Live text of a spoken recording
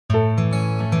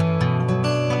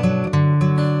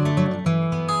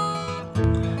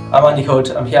I'm Andy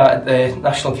Hood. I'm here at the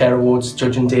National Care Awards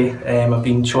Judging Day. I've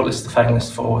been shortlisted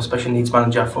finalist for Special Needs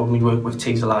Manager for my work with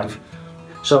Tees Alive.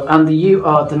 So Andy, you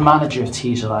are the manager of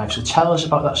Tees Alive, so tell us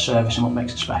about that service and what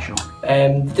makes it special.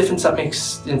 The difference that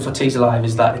makes for Tees Alive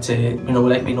is that it's a, we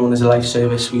like to be known as a life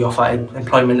service. We offer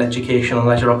employment, education and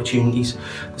leisure opportunities.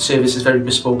 The service is very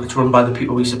bespoke. It's run by the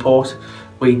people we support.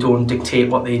 We don't dictate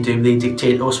what they do, they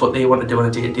dictate to us what they want to do on a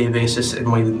day-to-day basis,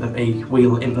 and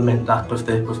we'll implement that with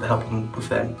the help with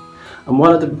them. And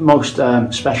one of the most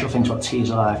special things about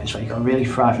Tees Alive is that you've got a really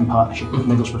thriving partnership with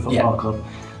Middlesbrough Football Club.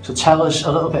 So tell us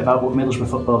a little bit about what Middlesbrough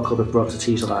Football Club have brought to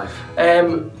Tees Alive.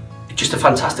 Just a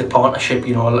fantastic partnership,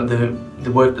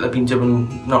 the work that they've been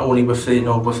doing, not only with the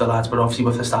with the lads, but obviously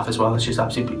with the staff as well. It's just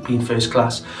absolutely been first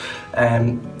class.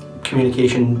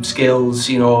 Communication skills,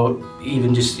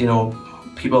 even just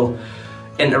people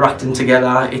interacting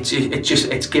together. It's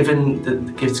given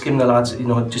the lads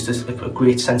just a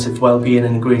great sense of well-being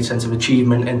and a great sense of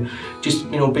achievement, and just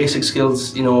basic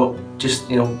skills, just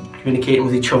communicating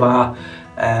with each other,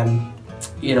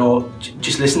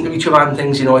 just listening to each other and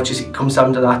things. It comes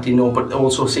down to that, but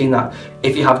also seeing that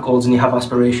if you have goals and you have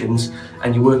aspirations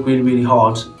and you work really, really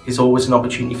hard, there's always an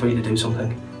opportunity for you to do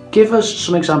something. Give us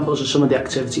some examples of some of the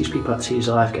activities people at Tees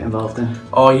Alive get involved in.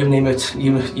 Oh, you name it,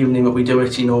 you name it, we do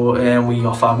it. We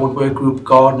offer a woodwork group,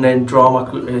 gardening, drama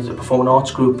group, a performing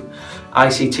arts group,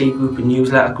 ICT group, a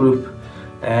newsletter group,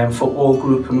 football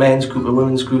group, a men's group, a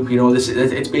women's group.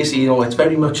 It's basically, it's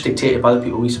very much dictated by the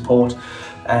people we support,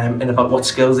 and about what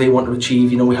skills they want to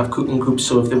achieve. We have cooking groups,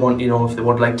 so if they want,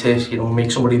 like to,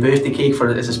 make somebody a birthday cake for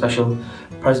it as a special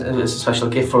present, as a special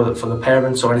gift for the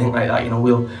parents or anything like that,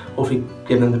 we'll hopefully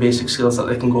give them the basic skills that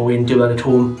they can go away and do that at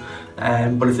home.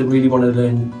 But if they really want to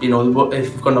learn,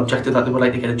 if they've got an objective that they would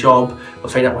like to get a job, we'll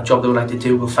find out what job they would like to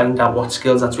do, we'll find out what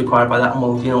skills that's required by that, and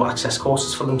we'll, access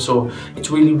courses for them. So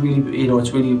it's really,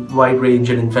 it's really wide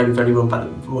ranging and very, very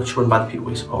much run by the people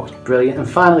we support. Brilliant. And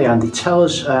finally, Andy, tell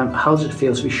us, how does it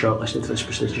feel to be shortlisted for this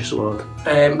prestigious award?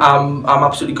 I'm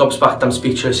absolutely gobsmacked. I'm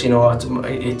speechless.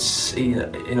 It's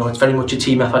very much a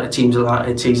team effort. Tees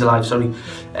Alive. Sorry.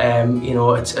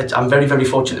 I'm very, very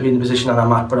fortunate to be in the position that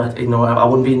I'm at, but I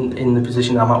wouldn't be in the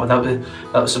position I'm at without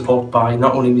the support by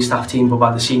not only the staff team but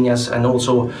by the seniors, and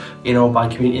also by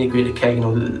community integrated care.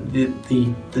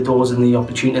 The doors and the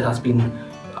opportunity that's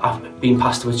been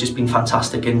passed to us just been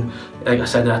fantastic, and like I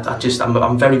said,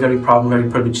 I'm very, very proud and very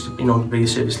privileged to be a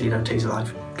service leader at Tees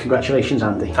Alive. Congratulations,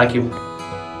 Andy. Thank you.